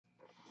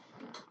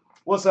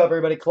What's up,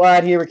 everybody?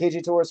 Clyde here with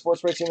KJ Tour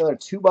Sports Racing. Another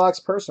two-box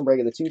person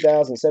break of the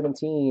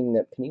 2017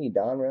 Panini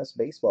Donruss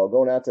Baseball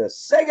going out to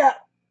Sega.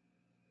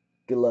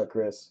 Good luck,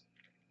 Chris.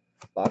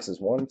 Boxes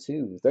 1,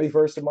 2,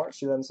 31st of March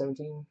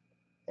 2017.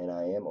 And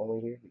I am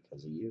only here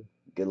because of you.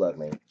 Good luck,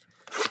 man.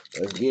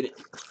 Let's get it.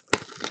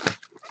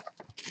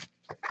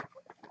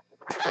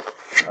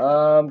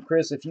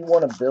 Chris, if you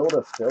want to build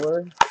a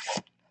filler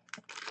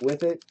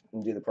with it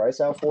and do the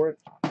price out for it,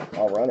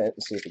 I'll run it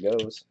and see if it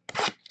goes.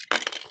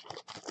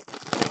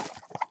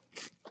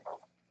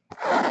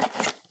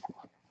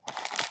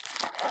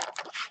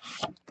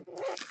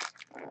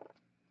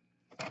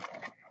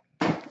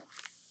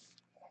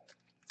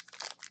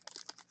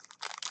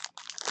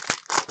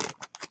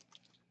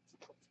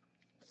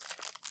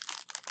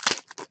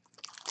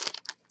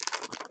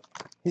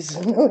 He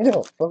said, no, we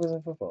don't. Focus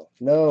on football.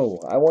 No,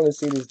 I want to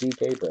see this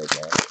DK break,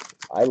 man.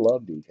 I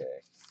love DK.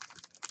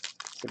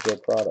 It's a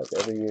good product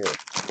every year.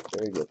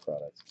 Very good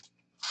product.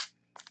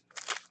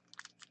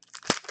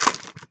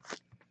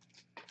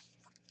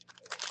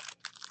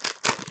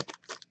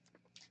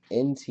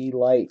 NT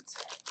Light.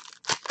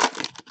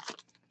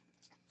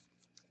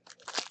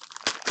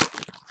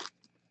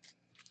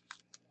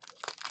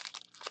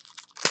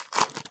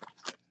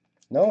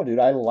 No, dude,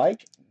 I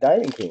like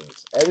Diamond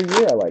Kings. Every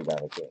year I like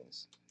Diamond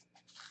Kings.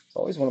 It's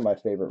always one of my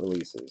favorite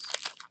releases.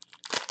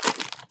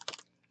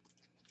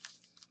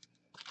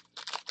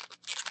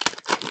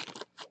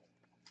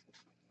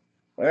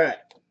 All right.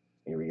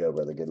 Here we go,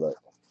 brother. Good luck.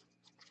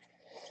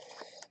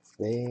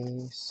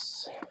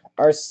 Base.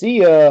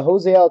 Arcia,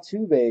 Jose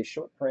Altuve,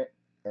 short print.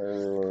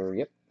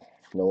 Yep.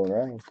 Nolan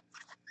Ryan.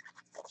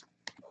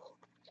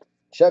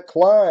 Chuck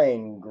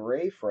Klein,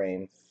 gray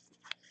frame.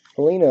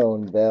 Polino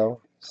and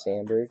Bell,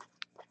 Sandberg.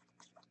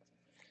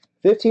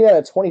 15 out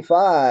of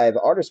 25,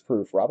 artist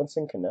proof,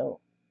 Robinson Cano.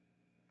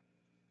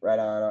 Right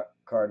on,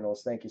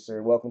 Cardinals. Thank you,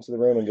 sir. Welcome to the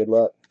room and good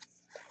luck.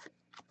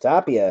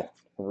 Tapia,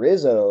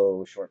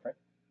 Rizzo, short print.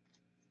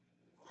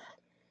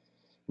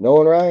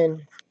 Nolan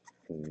Ryan,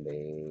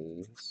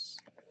 base.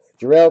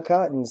 Jarrell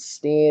Cotton,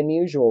 Stan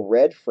Musial,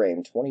 red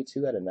frame,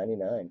 22 out of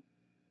 99.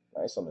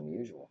 Nice on the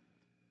Musial.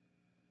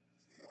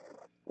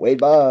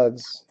 Wade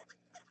Boggs.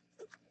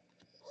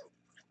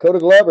 Coda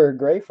Glover,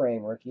 gray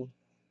frame, rookie.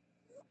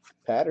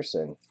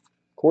 Patterson.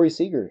 Corey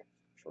Seager.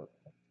 Short.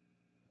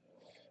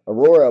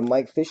 Aurora,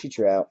 Mike Fishy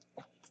Trout.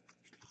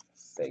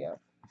 Big out.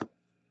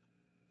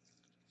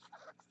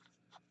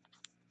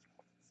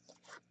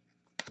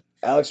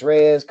 Alex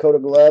Reyes, Coda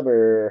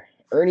Glover.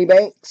 Ernie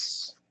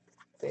Banks.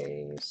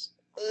 Base.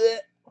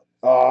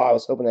 Oh, I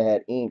was hoping they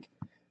had ink.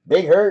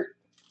 Big Hurt.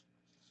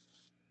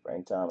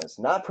 Frank Thomas.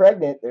 Not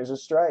pregnant. There's a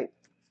stripe.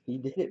 He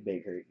did it,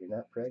 Big Hurt. You're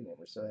not pregnant.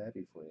 We're so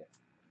happy for you.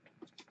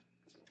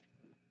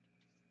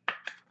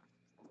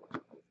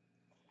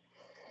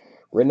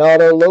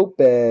 Renato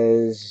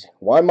Lopez.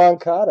 Juan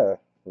Moncada.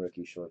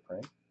 Rookie short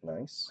print.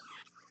 Nice.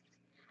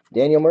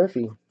 Daniel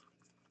Murphy.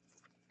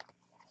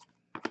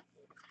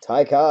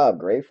 Ty Cobb.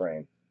 Gray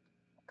frame.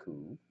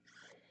 Cool.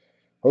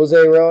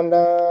 Jose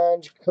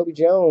Rondon. Jacoby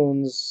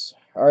Jones.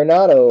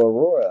 Arenado.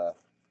 Aurora.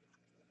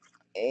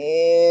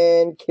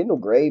 And Kendall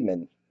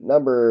Graveman.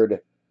 Numbered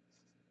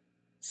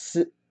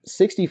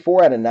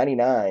 64 out of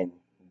 99.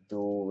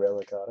 Dual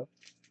relic auto.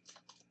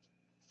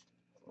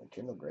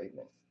 Kendall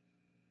Graveman.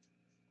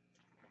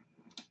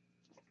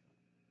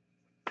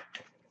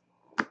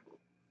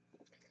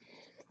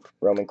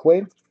 Roman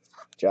Quaid.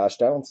 Josh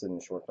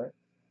Donaldson, short print.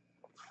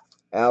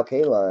 Al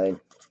Kaline.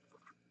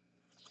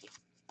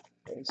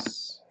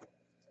 Nice.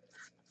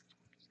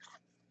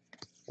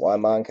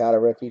 Juan Moncada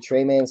rookie.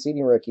 Trey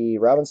Mancini rookie.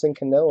 Robinson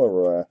Cano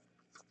Aurora.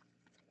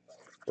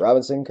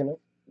 Robinson Cano.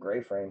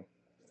 Gray frame.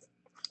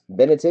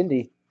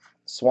 Benintendi.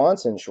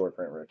 Swanson short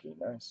print rookie.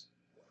 Nice.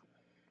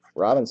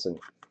 Robinson.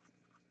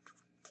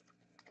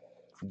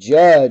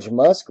 Judge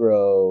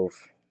Musgrove.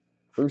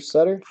 Bruce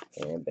Sutter.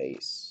 And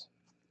base.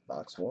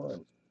 Box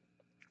 1.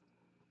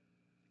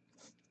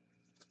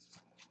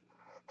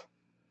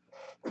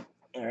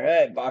 All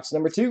right, box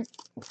number 2.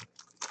 What's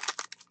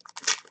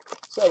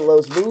up,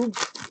 Los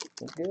Boobs?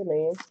 What's good,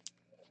 man?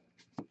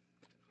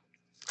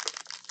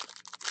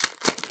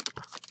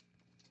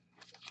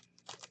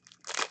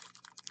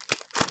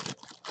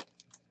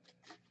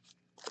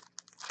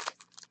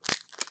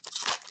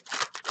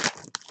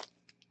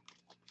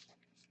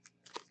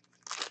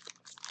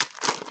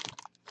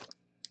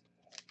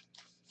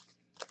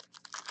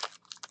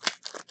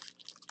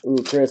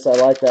 Ooh, Chris, I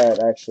like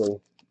that, actually.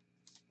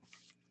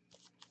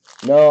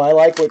 No, I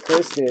like what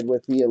Chris did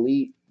with the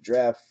Elite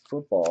Draft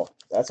Football.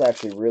 That's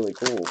actually really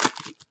cool.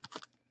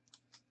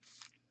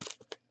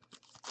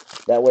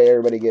 That way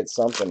everybody gets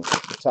something.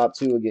 Top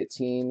 2 will get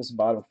teams.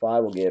 Bottom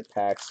 5 will get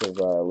packs of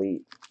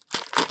Elite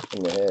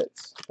in the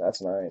hits.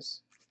 That's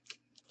nice.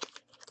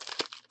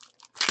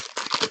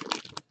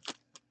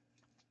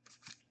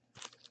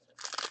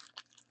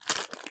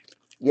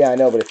 Yeah, I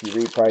know, but if you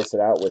reprice it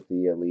out with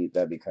the Elite,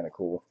 that'd be kind of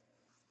cool.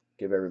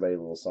 Give everybody a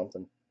little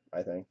something,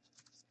 I think.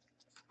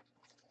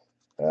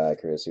 All right,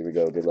 Chris, here we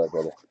go. Good luck,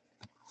 brother.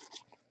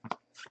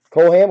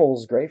 Cole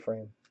Hamels, gray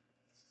frame.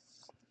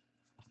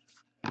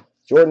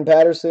 Jordan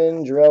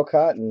Patterson, Jarrell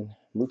Cotton,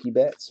 Mookie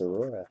Betts,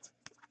 Aurora.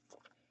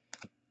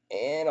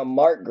 And a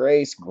Mark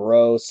Grace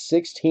Gross,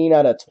 16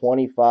 out of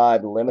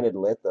 25 limited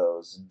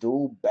lithos.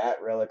 Dual bat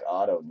relic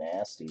auto,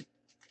 nasty.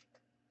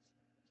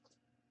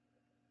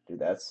 Dude,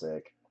 that's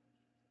sick.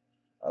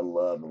 I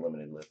love the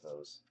limited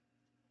lithos.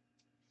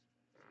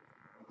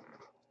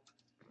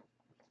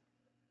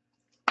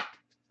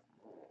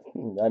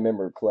 I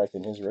remember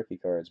collecting his rookie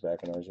cards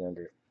back when I was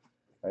younger.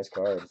 Nice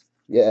card.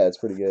 Yeah, it's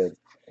pretty good.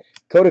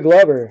 Coda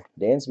Glover,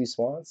 Dansby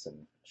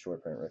Swanson,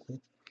 short print rookie.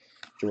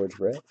 George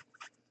Brett.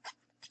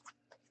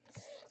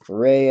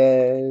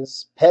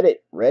 Reyes,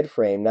 Pettit, red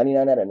frame,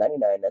 99 out of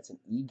 99. That's an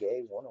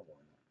E-Gay 101.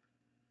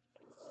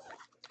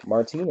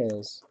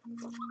 Martinez.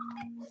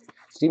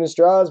 Steven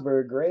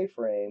Strasburg, gray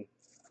frame.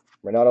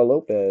 Renato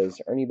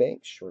Lopez, Ernie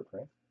Banks, short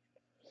print.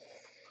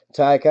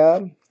 Ty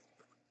Cobb.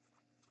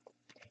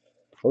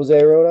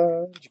 Jose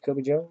Rota,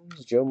 Jacoby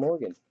Jones, Joe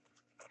Morgan.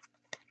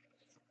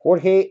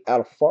 Jorge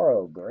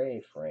Alfaro, gray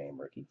frame,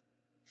 rookie.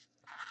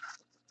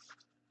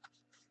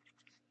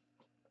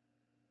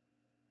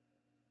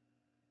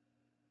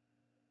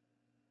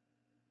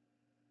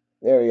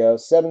 There we go.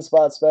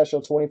 7-spot special,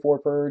 24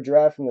 per.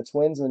 Draft from the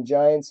Twins and the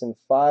Giants, and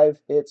 5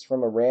 hits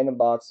from a random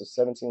box of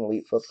 17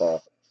 Elite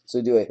Football.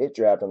 So do a hit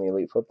draft on the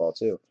Elite Football,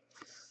 too.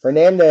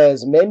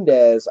 Hernandez,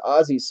 Mendez,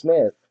 Ozzie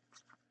Smith.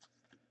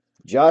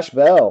 Josh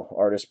Bell,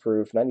 artist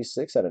proof,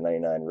 96 out of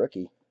 99,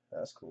 rookie.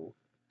 That's cool.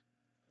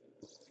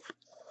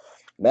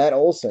 Matt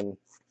Olson,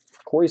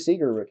 Corey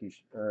Seager, rookie,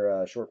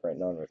 or short print,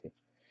 non-rookie.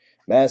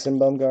 Madison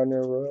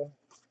Bumgarner, Royal.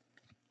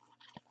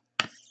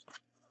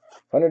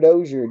 Hunter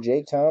Dozier,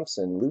 Jake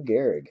Thompson, Lou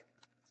Gehrig.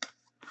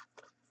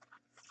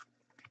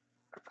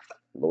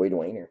 Lloyd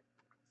Wayner,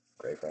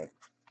 gray frame.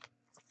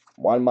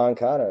 Juan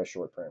Moncada,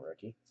 short print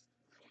rookie.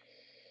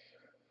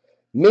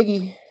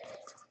 Miggy,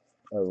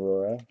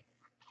 Aurora.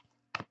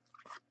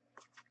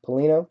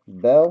 Polino,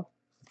 Bell,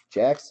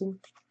 Jackson.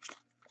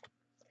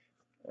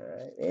 All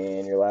right,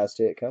 and your last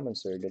hit coming,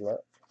 sir. Good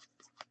luck.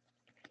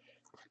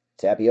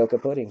 Tapioca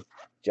Pudding,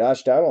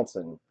 Josh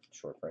Donaldson,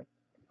 short print.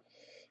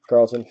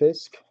 Carlton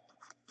Fisk.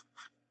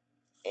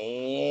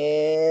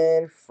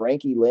 And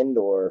Frankie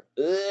Lindor.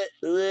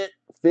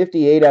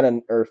 50 out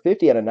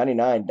of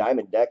 99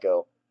 Diamond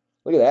Deco.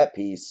 Look at that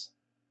piece.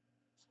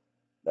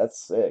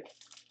 That's sick.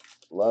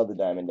 Love the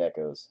Diamond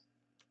Decos.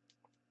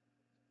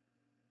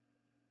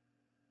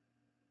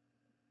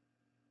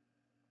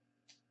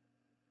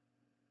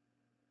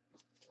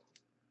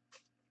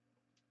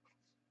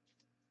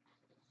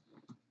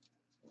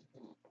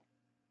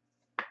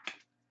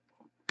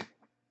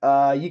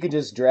 You could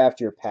just draft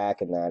your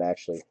pack in that,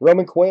 actually.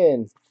 Roman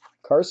Quinn,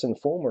 Carson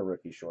Fulmer,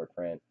 rookie short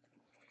print.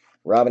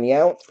 Robin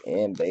Yount,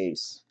 and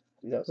base.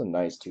 Dude, that was a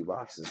nice 2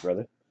 boxes,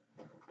 brother.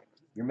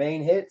 Your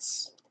main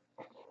hits.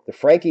 The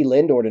Frankie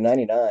Lindor to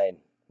 99.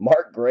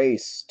 Mark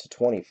Grace to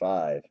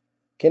 25.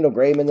 Kendall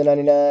Graveman to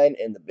 99.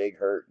 And the Big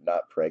Hurt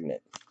Not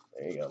Pregnant.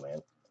 There you go,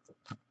 man.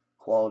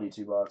 Quality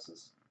 2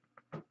 boxes.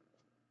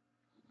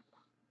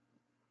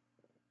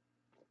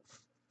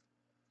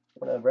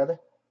 What up, brother?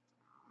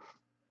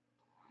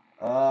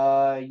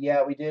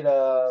 Yeah, we did,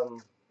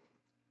 God,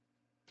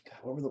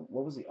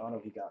 what was the auto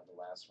he got in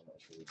the last one that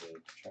was really good?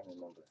 I'm trying to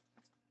remember.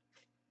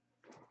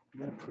 He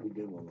got a pretty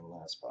good one in the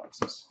last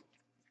boxes.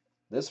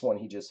 This one,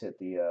 he just hit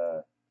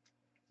the,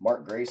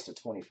 Mark Grace to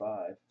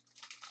 25.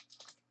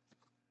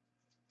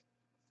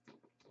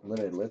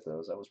 Limited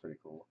lithos. That was pretty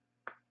cool.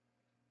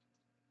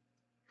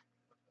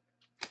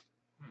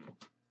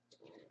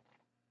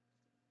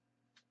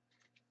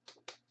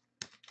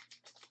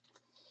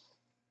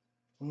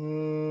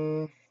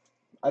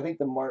 I think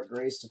the Mark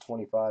Grace to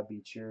 25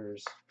 beats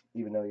yours,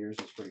 even though yours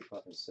was pretty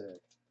fucking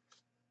sick.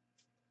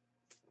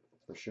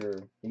 For sure.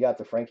 You got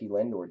the Frankie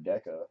Lindor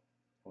Deca,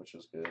 which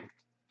was good.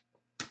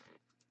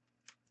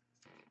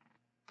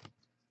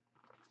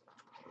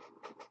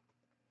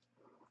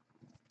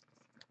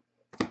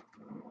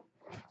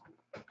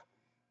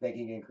 Thank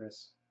you again,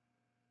 Chris.